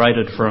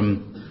migrated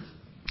from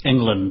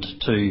England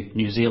to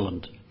New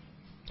Zealand.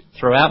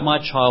 Throughout my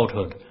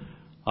childhood,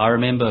 I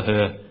remember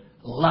her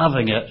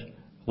loving it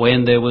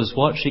when there was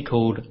what she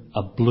called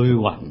a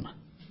blue one,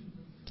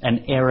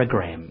 an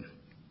aerogram.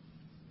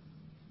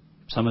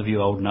 Some of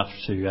you old enough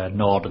to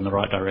nod in the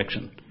right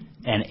direction.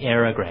 An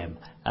aerogram,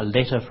 a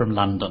letter from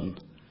London,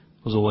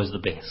 was always the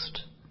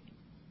best.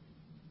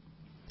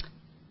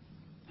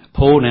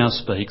 Paul now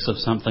speaks of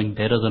something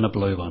better than a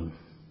blue one.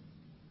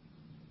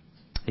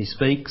 He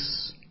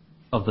speaks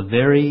of the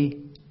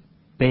very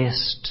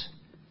best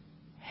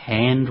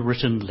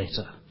handwritten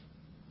letter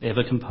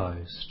ever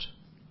composed.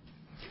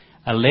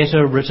 A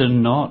letter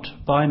written not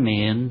by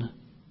men,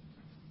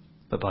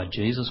 but by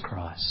Jesus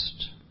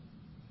Christ.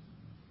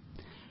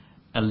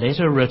 A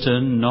letter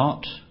written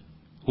not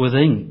with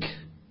ink,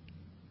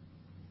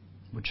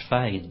 which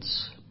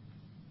fades,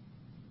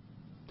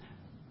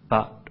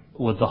 but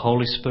with the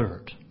Holy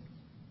Spirit.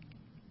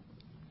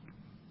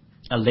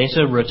 A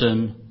letter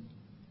written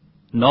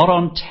not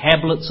on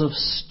tablets of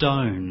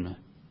stone,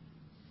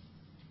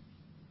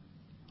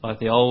 like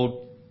the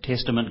Old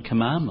Testament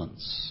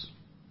commandments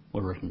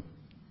were written,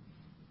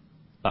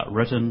 but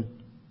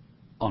written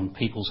on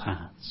people's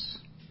hearts.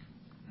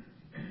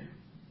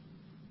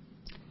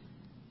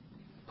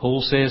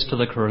 Paul says to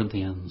the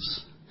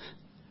Corinthians,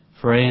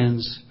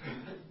 friends,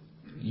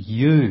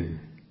 you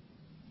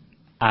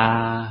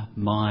are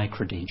my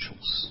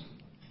credentials.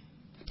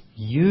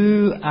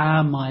 You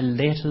are my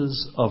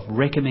letters of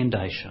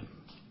recommendation.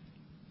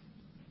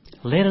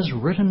 Letters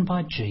written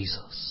by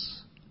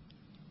Jesus.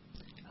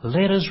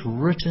 Letters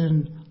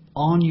written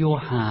on your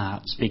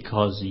hearts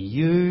because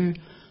you,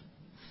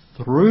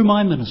 through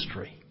my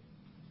ministry,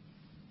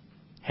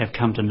 have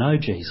come to know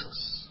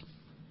Jesus.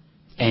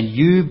 And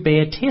you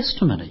bear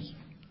testimony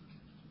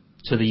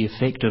to the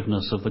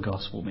effectiveness of the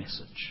gospel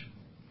message.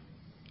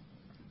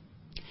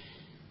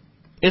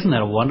 Isn't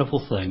that a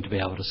wonderful thing to be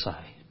able to say?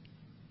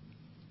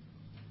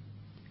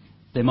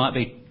 There might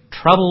be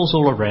troubles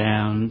all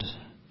around.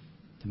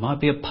 There might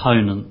be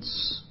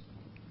opponents.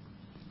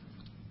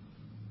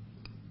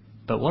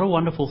 But what a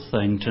wonderful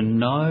thing to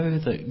know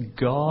that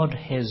God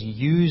has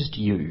used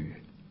you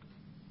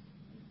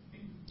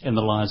in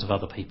the lives of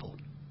other people.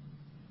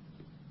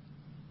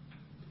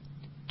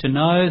 To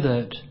know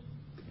that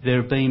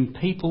there have been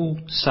people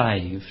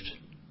saved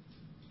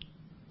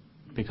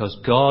because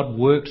God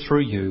worked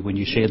through you when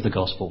you shared the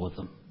gospel with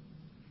them.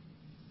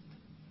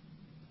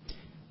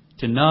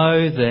 To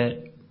know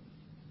that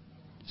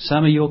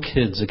some of your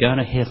kids are going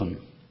to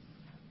heaven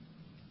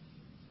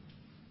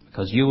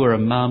because you were a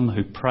mum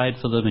who prayed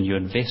for them and you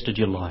invested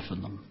your life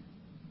in them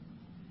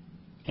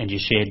and you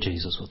shared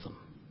Jesus with them.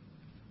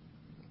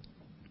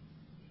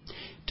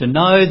 To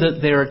know that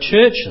there are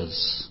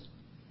churches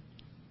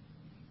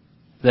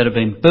that have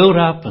been built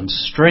up and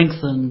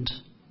strengthened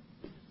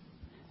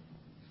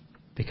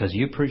because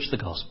you preached the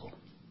gospel.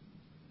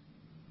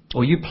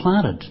 Or you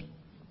planted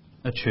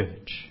a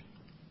church.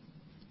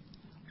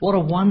 What a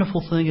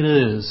wonderful thing it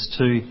is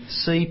to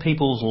see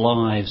people's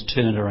lives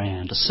turned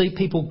around, to see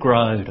people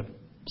grow, to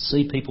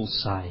see people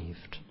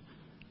saved.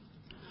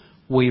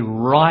 We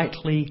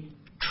rightly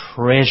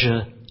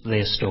treasure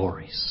their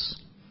stories.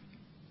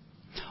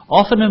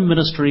 Often in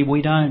ministry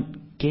we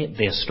don't get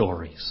their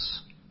stories.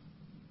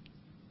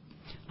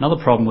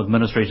 Another problem with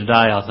ministry today,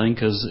 I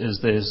think, is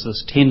there's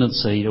this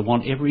tendency to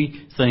want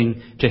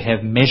everything to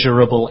have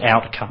measurable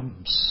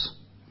outcomes.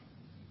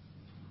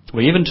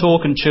 We even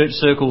talk in church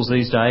circles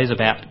these days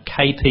about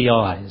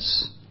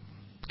KPIs,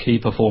 key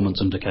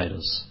performance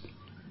indicators.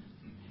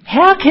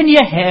 How can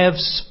you have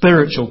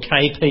spiritual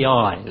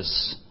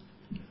KPIs?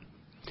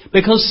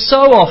 Because so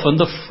often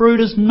the fruit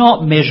is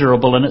not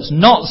measurable and it's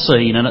not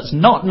seen and it's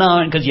not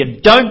known because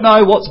you don't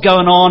know what's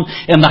going on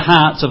in the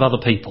hearts of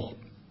other people.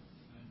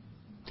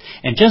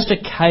 And just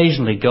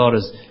occasionally God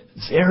is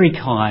very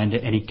kind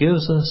and He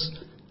gives us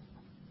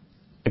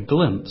a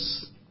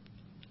glimpse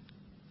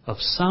of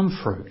some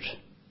fruit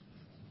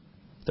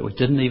that we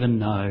didn't even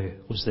know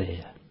was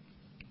there.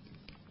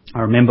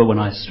 I remember when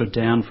I stood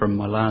down from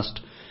my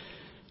last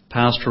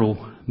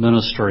pastoral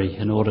ministry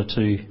in order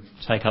to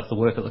take up the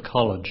work at the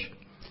college.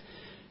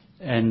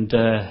 And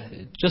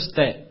just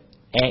that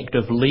act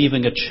of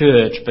leaving a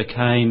church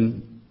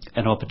became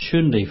an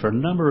opportunity for a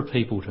number of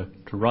people to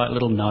write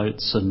little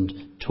notes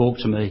and talk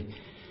to me.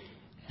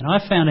 And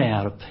I found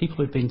out of people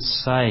who'd been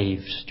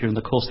saved during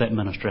the course of that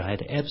ministry. I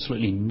had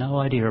absolutely no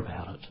idea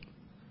about it.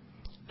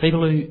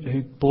 People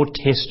who bore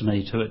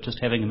testimony to it just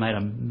having made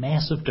a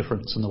massive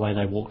difference in the way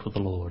they walked with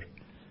the Lord.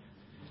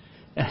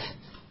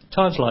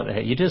 Times like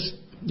that, you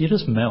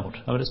just melt.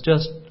 I mean, it's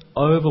just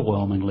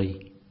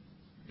overwhelmingly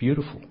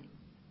beautiful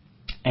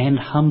and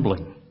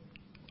humbling.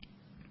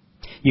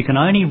 You can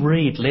only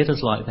read letters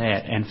like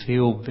that and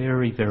feel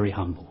very, very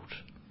humbled.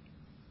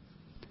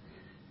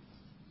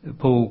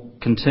 Paul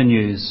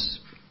continues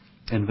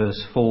in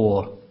verse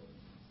 4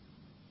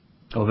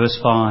 or verse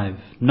 5.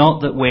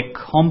 Not that we're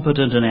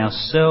competent in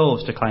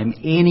ourselves to claim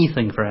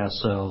anything for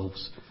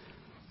ourselves,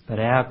 but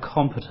our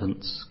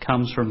competence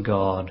comes from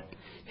God.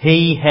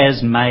 He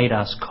has made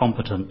us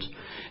competent.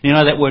 You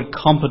know that word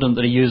competent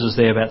that he uses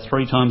there about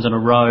 3 times in a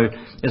row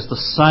is the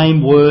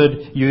same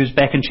word used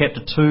back in chapter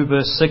 2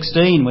 verse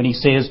 16 when he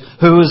says,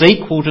 who is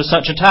equal to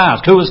such a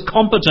task? Who is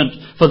competent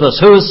for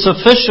this? Who is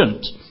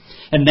sufficient?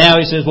 And now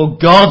he says, well,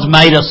 God's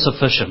made us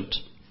sufficient.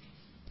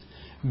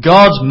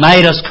 God's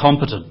made us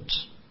competent.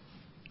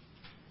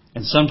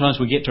 And sometimes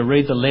we get to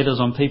read the letters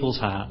on people's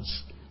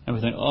hearts and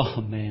we think,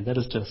 oh man, that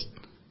is just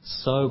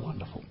so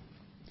wonderful.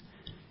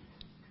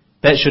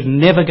 That should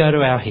never go to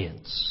our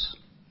heads.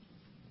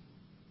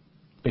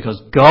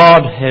 Because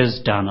God has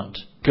done it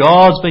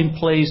God's been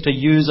pleased to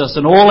use us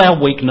in all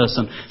our weakness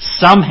and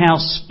somehow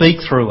speak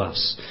through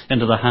us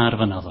into the heart of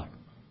another.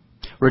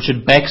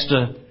 Richard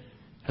Baxter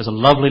has a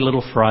lovely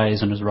little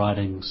phrase in his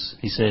writings.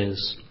 He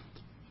says,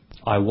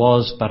 "I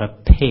was but a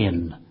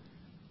pen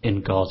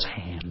in God's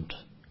hand."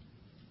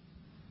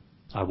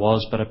 I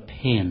was but a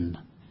pen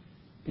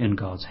in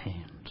God's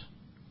hand.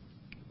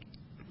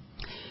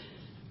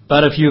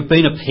 But if you've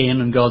been a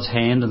pen in God's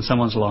hand in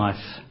someone's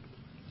life,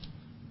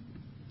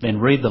 then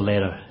read the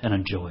letter and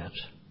enjoy it.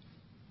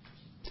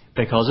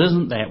 Because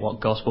isn't that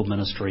what gospel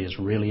ministry is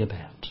really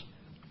about?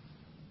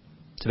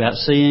 It's about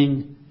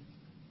seeing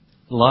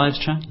lives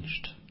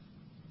changed,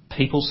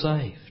 people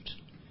saved,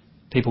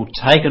 people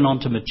taken on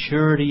to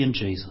maturity in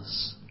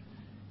Jesus,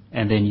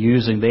 and then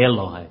using their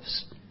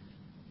lives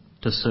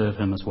to serve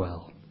Him as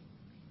well.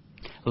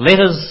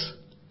 Letters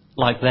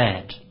like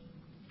that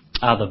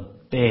are the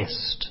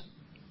best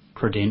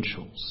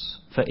credentials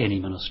for any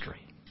ministry.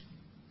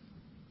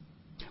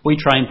 We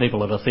train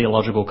people at a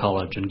theological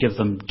college and give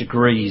them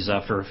degrees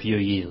after a few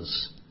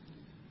years.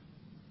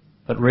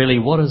 But really,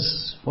 what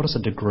does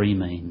a degree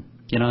mean?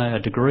 You know, a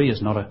degree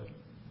is not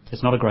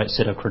a great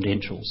set of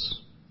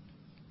credentials.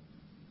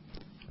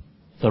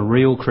 The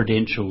real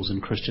credentials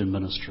in Christian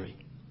ministry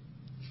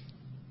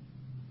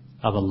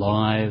are the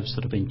lives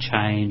that have been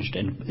changed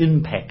and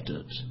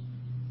impacted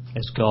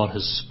as God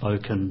has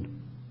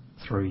spoken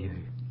through you.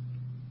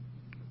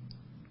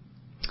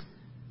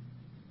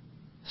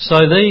 So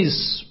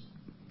these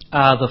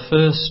are the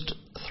first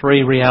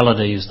three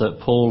realities that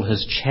Paul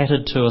has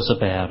chatted to us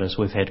about as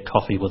we've had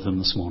coffee with him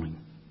this morning.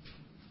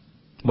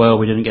 Well,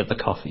 we didn't get the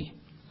coffee,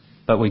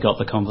 but we got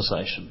the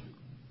conversation.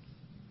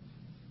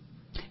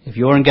 If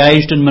you're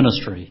engaged in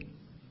ministry,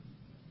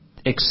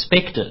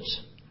 expect it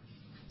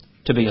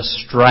to be a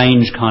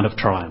strange kind of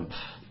triumph,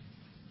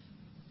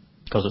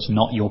 because it's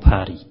not your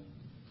party.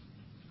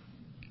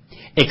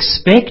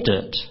 Expect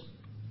it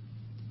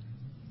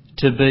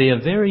to be a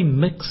very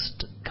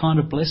mixed kind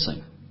of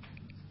blessing.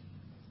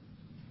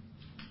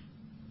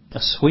 A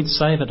sweet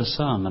savour to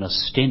some and a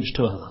stench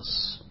to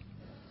others.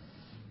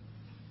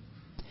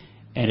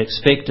 And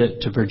expect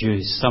it to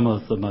produce some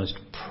of the most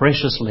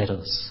precious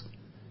letters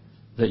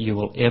that you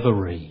will ever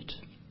read,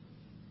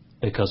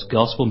 because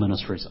gospel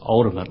ministry is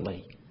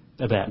ultimately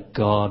about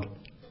God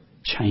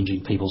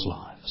changing people's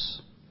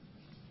lives.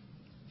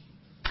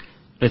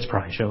 Let's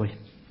pray, shall we?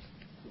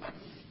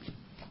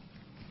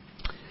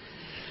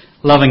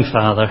 Loving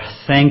Father,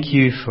 thank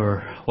you for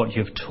what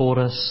you've taught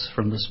us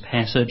from this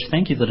passage.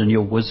 Thank you that in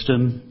your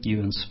wisdom you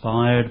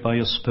inspired by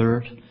your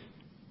Spirit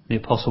the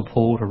Apostle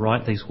Paul to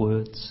write these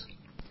words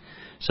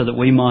so that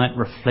we might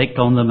reflect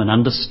on them and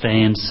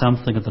understand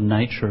something of the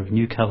nature of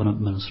New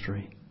Covenant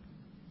ministry.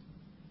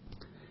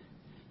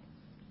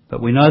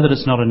 But we know that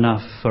it's not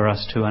enough for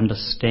us to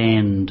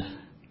understand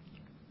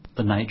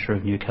the nature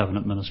of New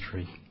Covenant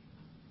ministry.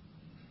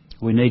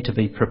 We need to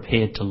be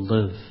prepared to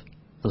live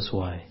this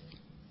way.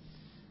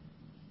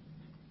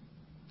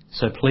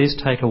 So please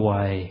take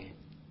away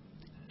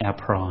our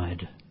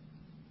pride.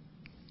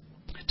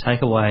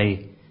 Take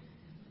away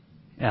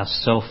our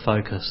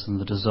self-focus and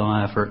the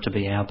desire for it to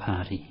be our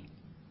party.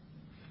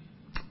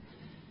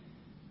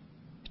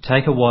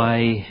 Take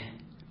away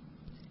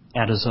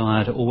our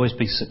desire to always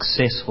be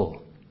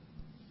successful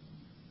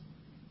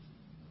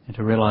and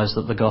to realise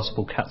that the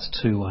gospel cuts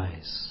two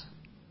ways.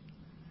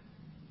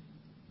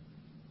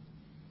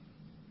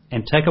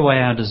 And take away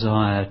our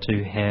desire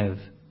to have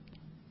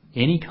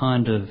any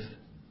kind of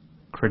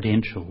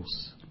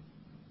credentials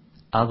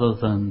other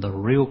than the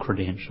real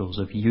credentials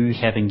of you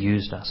having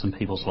used us in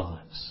people's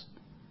lives.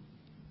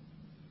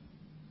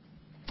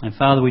 And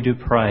Father, we do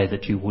pray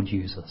that you would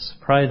use us.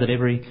 Pray that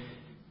every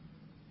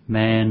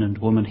man and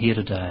woman here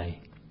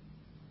today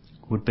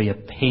would be a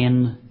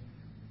pen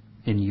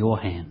in your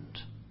hand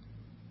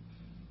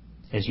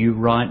as you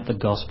write the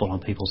gospel on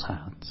people's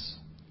hearts.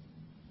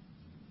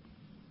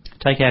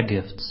 Take our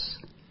gifts,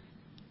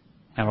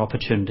 our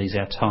opportunities,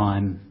 our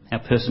time, our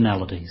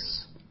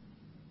personalities,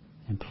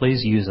 and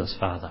please use us,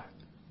 Father,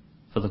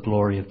 for the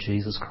glory of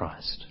Jesus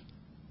Christ.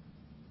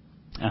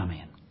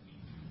 Amen.